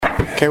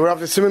Okay, we're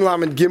after Siman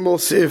Lamed Gimel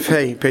Sif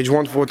Hey, page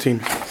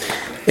 114.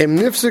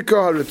 If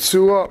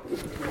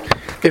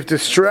the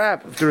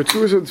strap, if the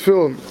Ritzurah of the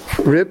film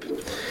rip,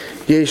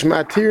 Yesh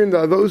Matirin,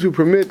 there are those who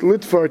permit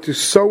Litvar to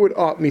sew it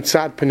up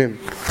mitzad panim.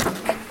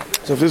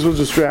 So if this was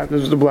the strap, this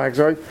was the black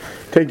side,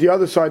 take the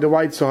other side, the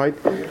white side,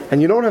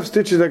 and you don't have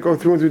stitches that go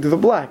through and through to the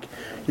black.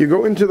 You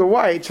go into the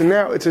white, and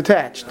now it's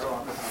attached.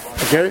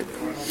 Okay?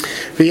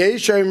 The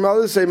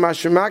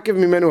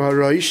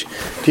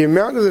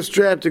amount of the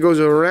strap that goes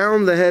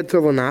around the head to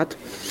the knot,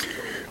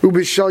 and the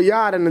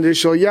shalyad,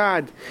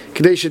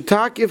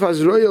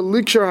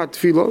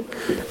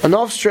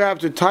 enough strap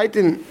to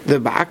tighten the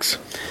box,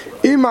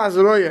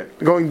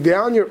 going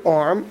down your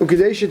arm, till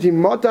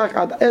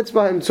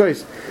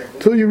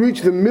you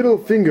reach the middle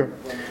finger.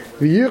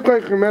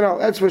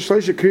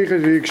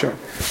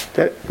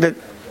 That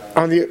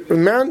on the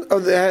amount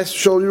of the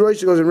shoulder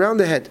that goes around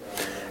the head,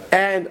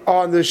 and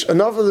on the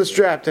enough of the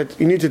strap that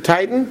you need to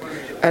tighten.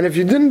 And if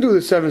you didn't do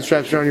the 7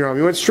 straps around your arm,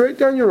 you went straight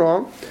down your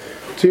arm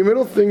to your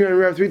middle finger and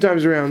wrap 3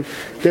 times around,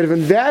 that if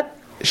in that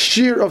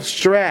shear of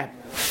strap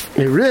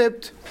it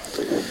ripped,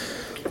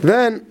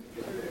 then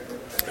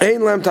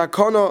ein lam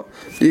takana,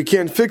 you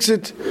can't fix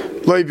it,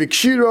 loy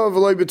b'kshira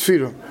v'loy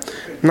b'tfira,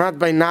 not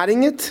by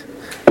knotting it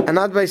and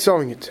not by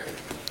sewing it.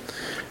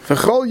 And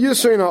the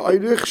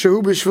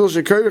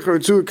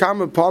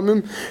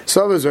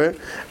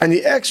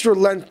extra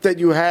length that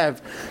you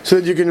have, so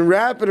that you can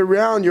wrap it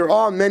around your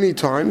arm many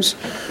times,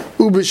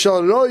 and the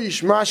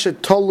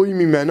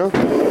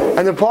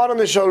part on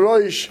the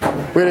shalroish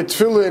where the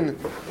tefillin,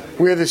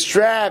 where the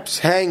straps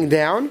hang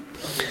down,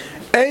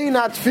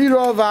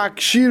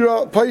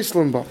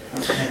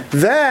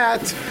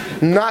 that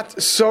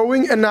not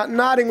sewing and not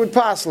knotting would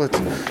passel it.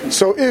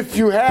 So if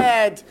you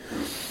had,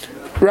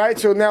 right,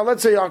 so now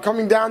let's say I'm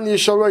coming down the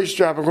Yishalrei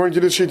strap according to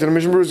this sheet, and the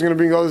Mishnah Berurah is going to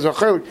bring others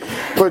achelik.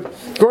 But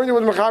according to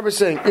what the Mechaber is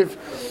saying, if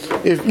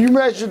you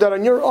measure that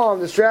on your arm,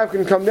 the strap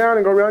can come down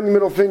and go around your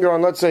middle finger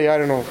on, let's say, I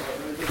don't know,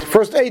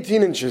 first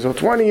 18 inches or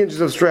 20 inches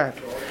of strap.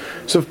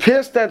 So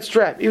past that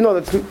strap, even though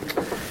that's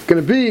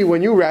going to be,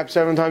 when you wrap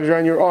 7 times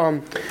around your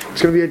arm,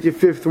 it's going to be at your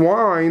 5th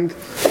wind,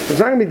 it's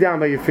not going to be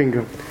down by your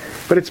finger.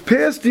 But it's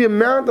past the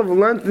amount of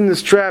length in the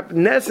strap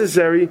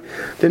necessary,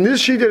 then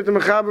this sheet that the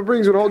Mechaber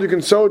brings would hold. You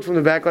can sew it from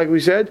the back, like we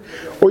said,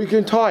 or you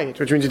can tie it,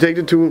 which means you take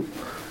the 2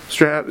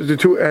 straps, the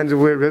 2 ends of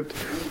where it ripped,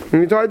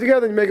 and you tie it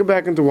together and you make it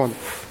back into one.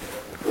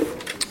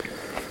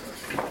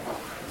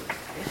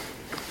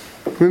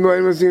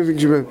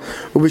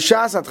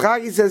 Ubishas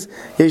Atchagi says,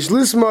 Yesh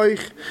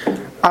lismoich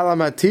ala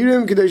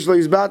matirim k'dei shlo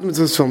yizbat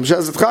mitzvahs film.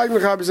 Bishas Atchagi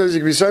Mechaber says,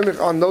 you can be soymich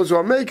on those who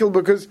are mekel,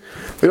 because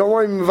we don't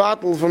want him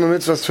mevatel from the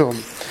mitzvahs film.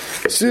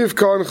 Sif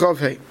Kohen Chav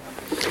Hey.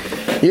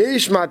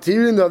 Yesh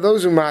matirin, there are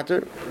those who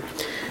matter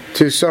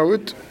to sew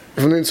it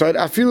from the inside.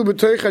 Afilu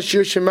b'toich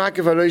hashir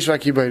shemakev haroish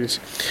v'akibairis.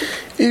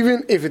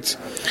 Even if it's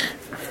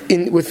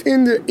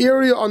within the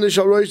area on the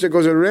shalroish that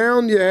goes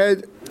around your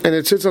head and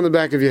it sits on the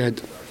back of your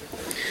head.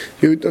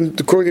 According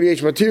to the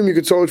Yesh matirim, you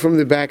could sew it from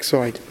the back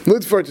side.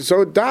 Litvar to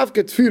sew it,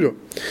 davke tfira.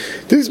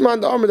 This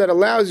man the armor that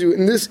allows you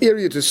in this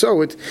area to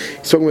sew it,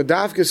 he's talking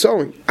about davke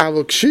sewing.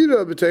 Avol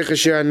kshira b'toich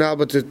hashir now,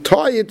 but to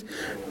tie it,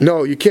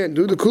 no, you can't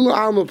do the kula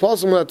alma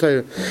possible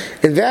atayr.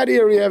 In that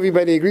area,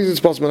 everybody agrees it's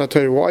possible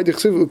atayr. Why? The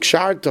chsiv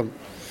ukshartam.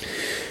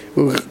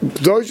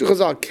 Deutsch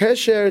chazal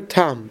kesher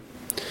tam.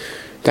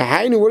 The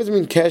hainu, what does it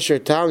mean kesher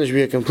tam? There should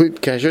be a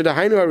complete kesher. The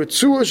hainu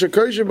haritzua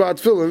shekosher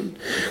ba'at tefillin.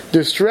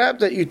 The strap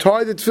that you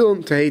tie the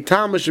tefillin to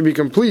heitam should be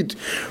complete.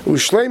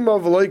 Ushleima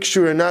v'loy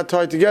kshur, and not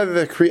tied together.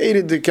 That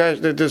created the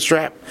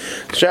strap.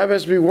 The strap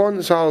has to be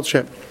one solid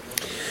strap.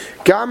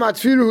 So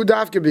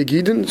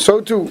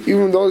too,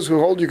 even those who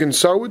hold you can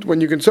sew it.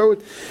 When you can sew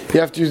it, you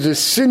have to use the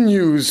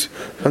sinews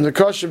from the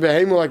kosher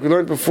behemah, like we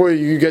learned before.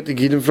 You get the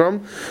gidin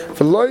from.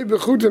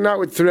 Not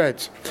with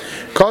threads.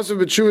 If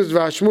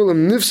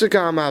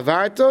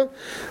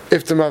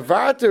the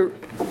mavarta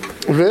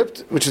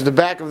ripped, which is the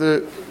back of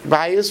the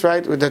bias,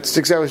 right, that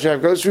sticks out with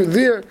strap goes through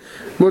there,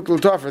 mutal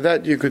tougher,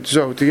 that you could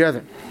sew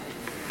together.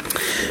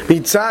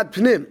 Mitzad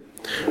pnim,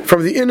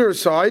 from the inner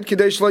side, you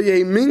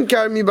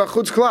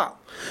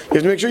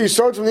have to make sure you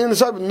sew it from the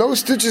inside, but no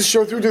stitches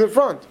show through to the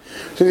front.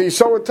 So you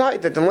sew it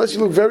tight, that unless you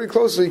look very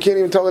closely, you can't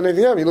even tell that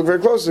anything happened. You look very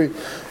closely,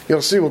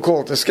 you'll see, we'll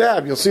call it the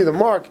scab, you'll see the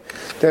mark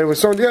that it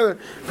was sewn together,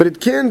 but it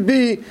can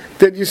be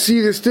that you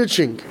see the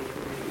stitching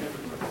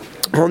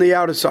on the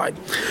outer side.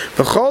 If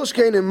the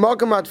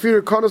makam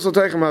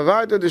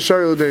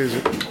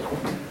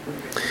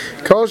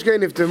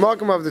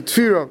of the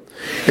tefira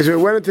is where it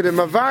went into the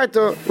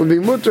mavarta, would be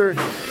mutter,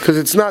 because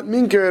it's not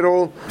minker at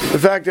all, the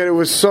fact that it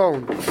was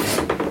sewn.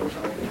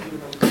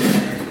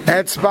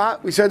 At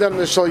spot, we said that on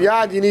the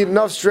shalyad you need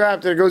enough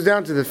strap that it goes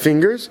down to the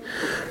fingers.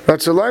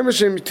 If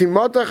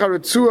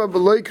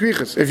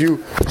you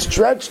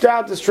stretched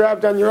out the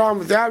strap down your arm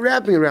without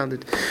wrapping around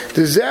it,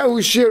 this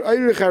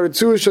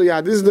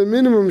is the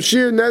minimum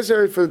shear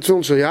necessary for the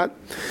tefillin shalyad.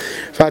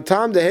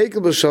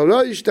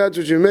 That's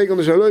what you make on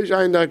the shalosh.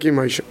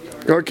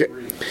 Okay.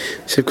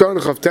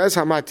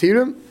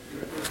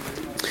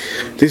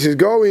 This is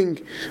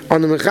going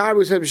on the Mechaber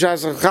who said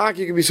b'shas chag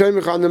you can be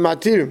soymich on the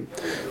matirim.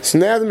 So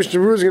now the Mishnah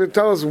Berurah is going to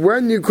tell us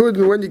when you could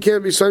and when you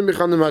can't be soymich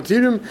on the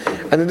matirim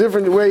and the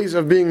different ways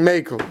of being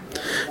mekel.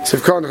 So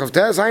if Kornach of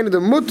Tess,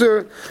 the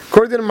mutter,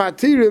 according to the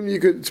matirim,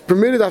 you could, it's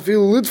permitted, I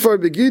feel, litfar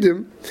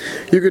begidim,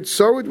 you could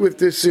sew it with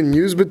the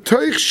sinews, but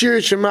toich shir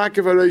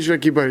shemakev harosh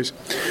v'kibaris.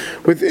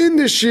 Within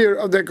the shear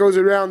of that goes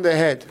around the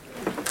head.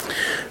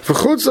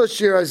 V'chutz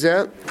l'shir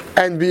hazeh,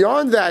 and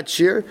beyond that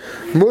shear,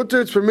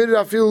 mutter, it's permitted,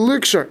 I feel,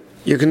 likshar.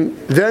 You can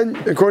then,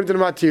 according to the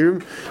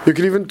matirim, you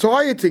can even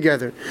tie it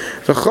together.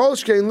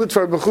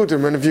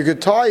 And if you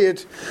could tie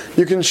it,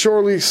 you can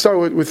surely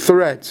sew it with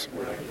threads.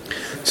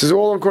 This is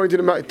all according to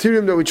the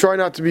matirim that we try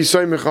not to be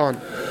soymich on.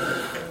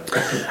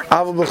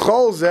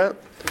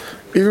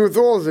 Even with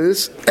all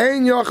this,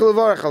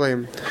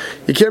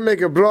 you can't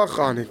make a brach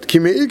on it.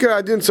 You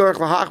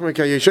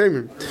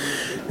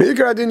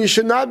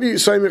should not be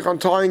soymich on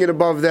tying it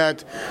above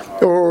that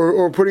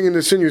or putting in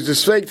the sinews. The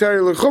sveik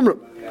tari l'chumra.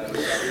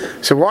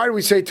 So why do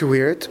we say to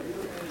wear it?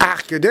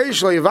 Not to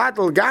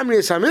mevatel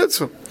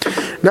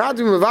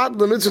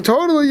the mitzvah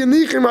totally.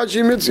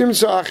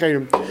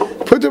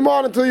 Put them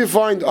on until you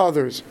find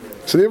others.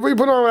 So therefore you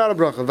put them on without a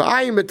bracha.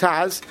 V'ayim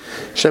betaz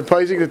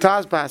shepaisik the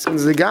taz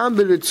paskins the gam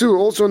b'ritzu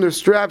also on the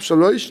strap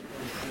shalosh.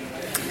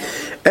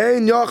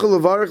 Ein yachal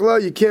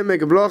levarachla, you can't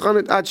make a bracha on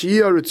it. Ad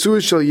sheyiyah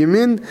ritzu shel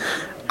yamin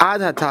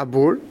ad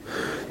hatabur.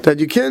 That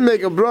you can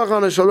make a bracha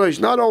on a shalosh,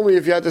 not only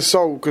if you had to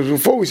sew, because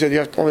before we said you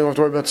only have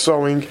to worry about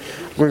sewing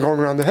when going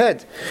around the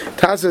head.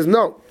 Taz says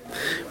no.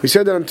 We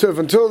said that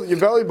until your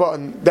belly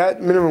button, that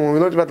minimum, when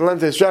we learned about the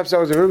length of the straps, that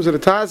was the minimum. So the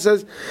Taz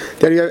says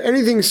that you have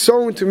anything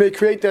sewn to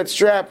create that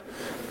strap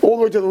all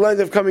the way to the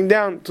length of coming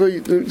down till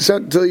your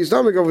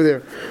stomach over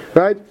there,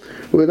 right?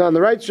 With on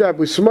the right strap,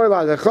 with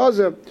smoila the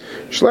chaza,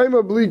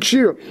 shleima bli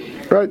kshira,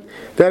 right?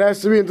 That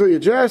has to be until your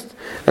chest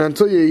and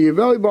until your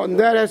belly button.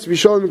 That has to be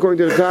shown according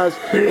to the Taz.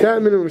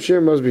 That minimum shear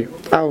must be.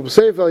 Al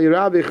b'seif el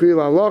yirabi chvil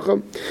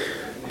halacham.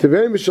 Except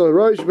by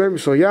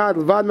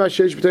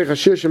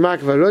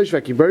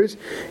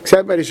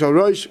the shal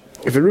rosh,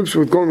 if it rips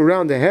with going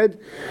around the head,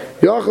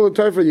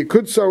 you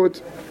could sew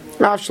it.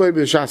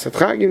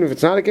 Even if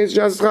it's not a case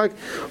of shas chag,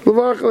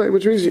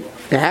 which means you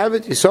have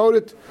it, you sewed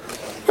it,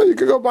 and you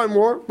could go buy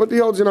more, but the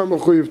holds in on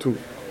mechuyev too.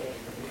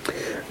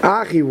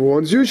 He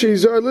warns you, you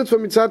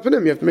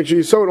have to make sure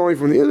you sew it only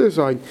from the inner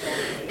side.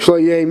 So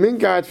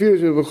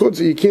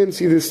you can't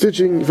see the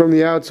stitching from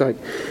the outside.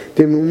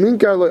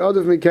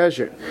 Because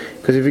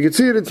if you can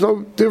see it, it's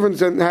no different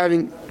than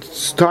having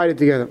tied it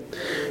together.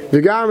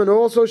 The garment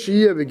also has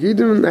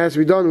to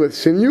be done with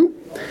sinew.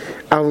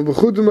 Like I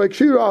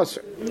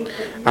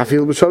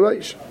feel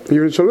b'shalosh.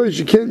 Even in shalosh,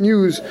 you can't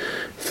use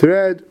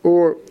thread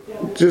or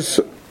just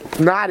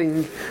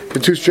knotting the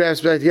two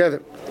straps back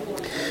together.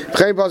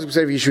 Like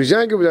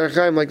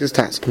this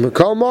task. If you can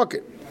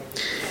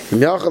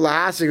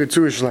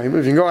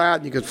go out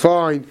and you can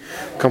find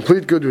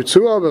complete good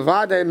ritzua,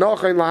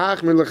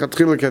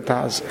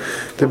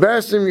 the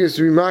best thing is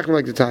to be machmir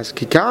like the task.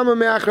 Because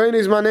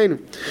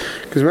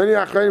many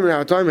achronim in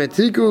our time had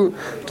tiku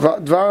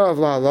dvar of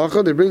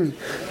lahalacha, they bring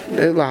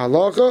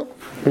lahalacha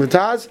the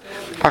taz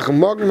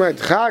achmogim at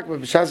chak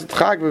but b'shas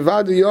chak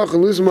b'vadu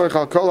yochel lismor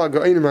chal kol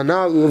ha'go'inim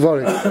anal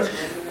u'levarim.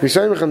 We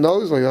say on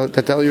those like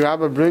that tell your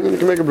rabbi bring and you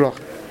can make a brach.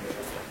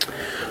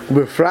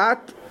 Befrat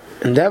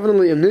and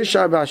definitely in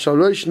nishar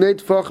b'ashalosh neit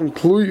fachem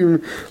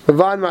tluyim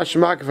levad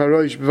ma'ashmak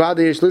v'arosh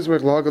b'vadu yesh lismor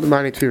chal the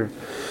manit fear.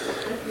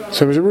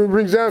 So Mishnah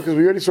brings down because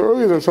we already saw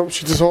earlier that some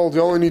shittas hold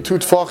you only need 2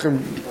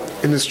 tfachim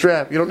in the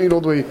strap. You don't need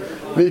all the way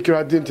mikra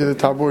adin to the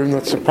tabor, even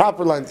that's the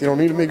proper length. You don't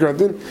need to mikra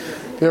adin.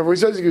 Therefore, he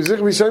says you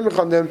can be soymich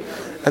on them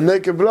and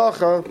make a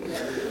bracha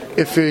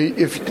if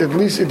at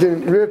least it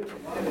didn't rip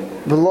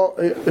below.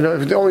 If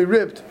it only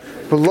ripped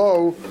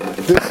below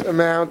this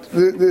amount,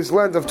 this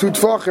length of 2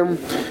 tfachim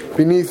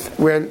beneath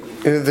when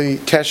the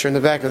kesher in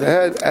the back of the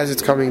head as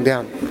it's coming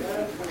down.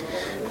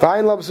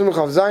 Now,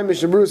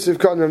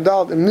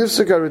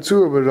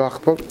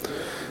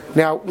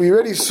 we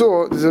already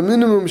saw there's a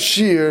minimum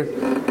shear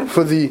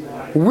for the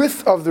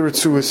width of the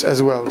ritzuas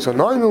as well. So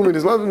 9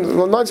 millimeters,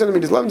 9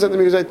 centimeters, 11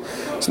 centimeters. Right?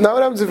 So now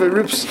what happens if it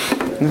rips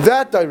in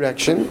that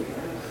direction?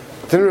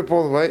 It didn't rip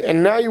all the way,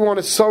 and now you want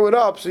to sew it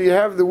up so you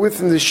have the width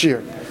and the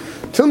shear.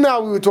 Till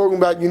now we were talking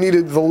about you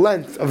needed the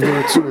length of the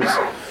ritzuas.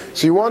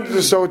 So you wanted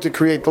to sew it to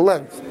create the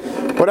length.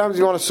 What happens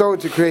if you want to sew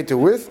it to create the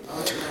width?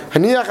 The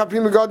Pri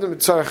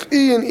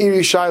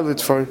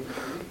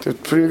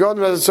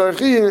Megadim has a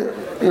tzarech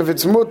if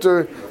it's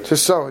mutter to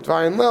sew it. So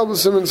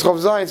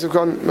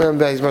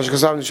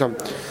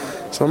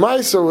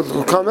Maisa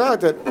will come out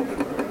that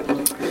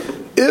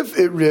if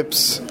it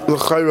rips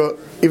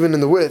even in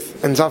the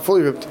width and it's not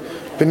fully ripped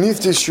beneath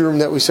this shroom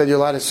that we said you're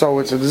allowed to sew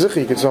it, so the zichi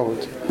you can sew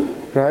it,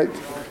 right?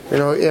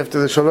 After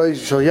the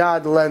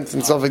shalyad, the length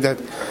and stuff like that.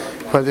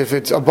 But if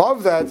it's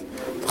above that, you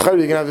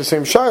can have the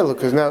same shiloh,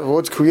 because now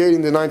what's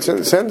creating the 9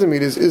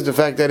 centimeters is the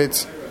fact that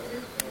it's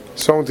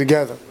sewn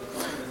together.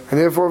 And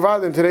therefore,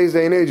 in today's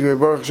day and age, where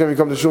Baruch Hashem, you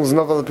come to shul, there's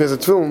enough other pairs of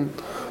tefillin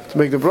to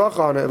make the bracha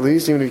on it at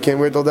least, even if you can't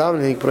wear it all down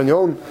and you can put on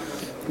your own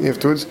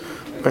afterwards.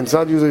 And it's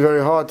not usually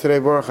very hard today,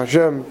 Baruch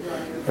Hashem,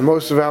 in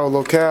most of our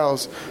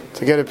locales,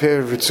 to get a pair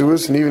of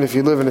ritzuas. And even if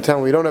you live in a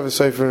town where you don't have a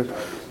sefer,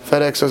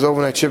 FedEx does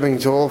overnight shipping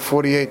to all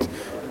 48.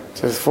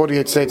 So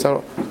 48 states.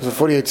 There's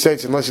 48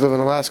 states unless you live in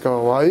Alaska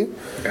or Hawaii,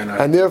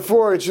 and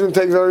therefore it shouldn't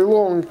take very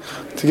long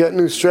to get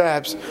new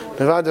straps. If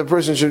the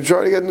person should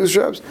try to get new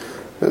straps,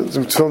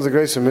 tefillin is a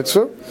grace of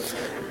mitzvah,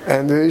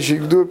 and you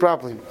should do it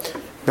properly.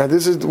 Now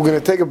we're going to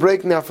take a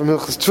break now from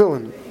Hilchos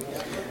Tefillin,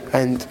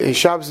 and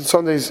Shabbos and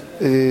Sundays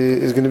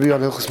is going to be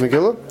on Hilchos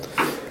Megillah,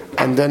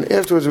 and then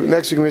afterwards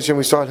next week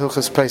we start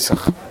Hilchos Pesach.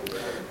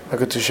 A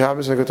good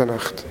Shabbos and a good Nacht.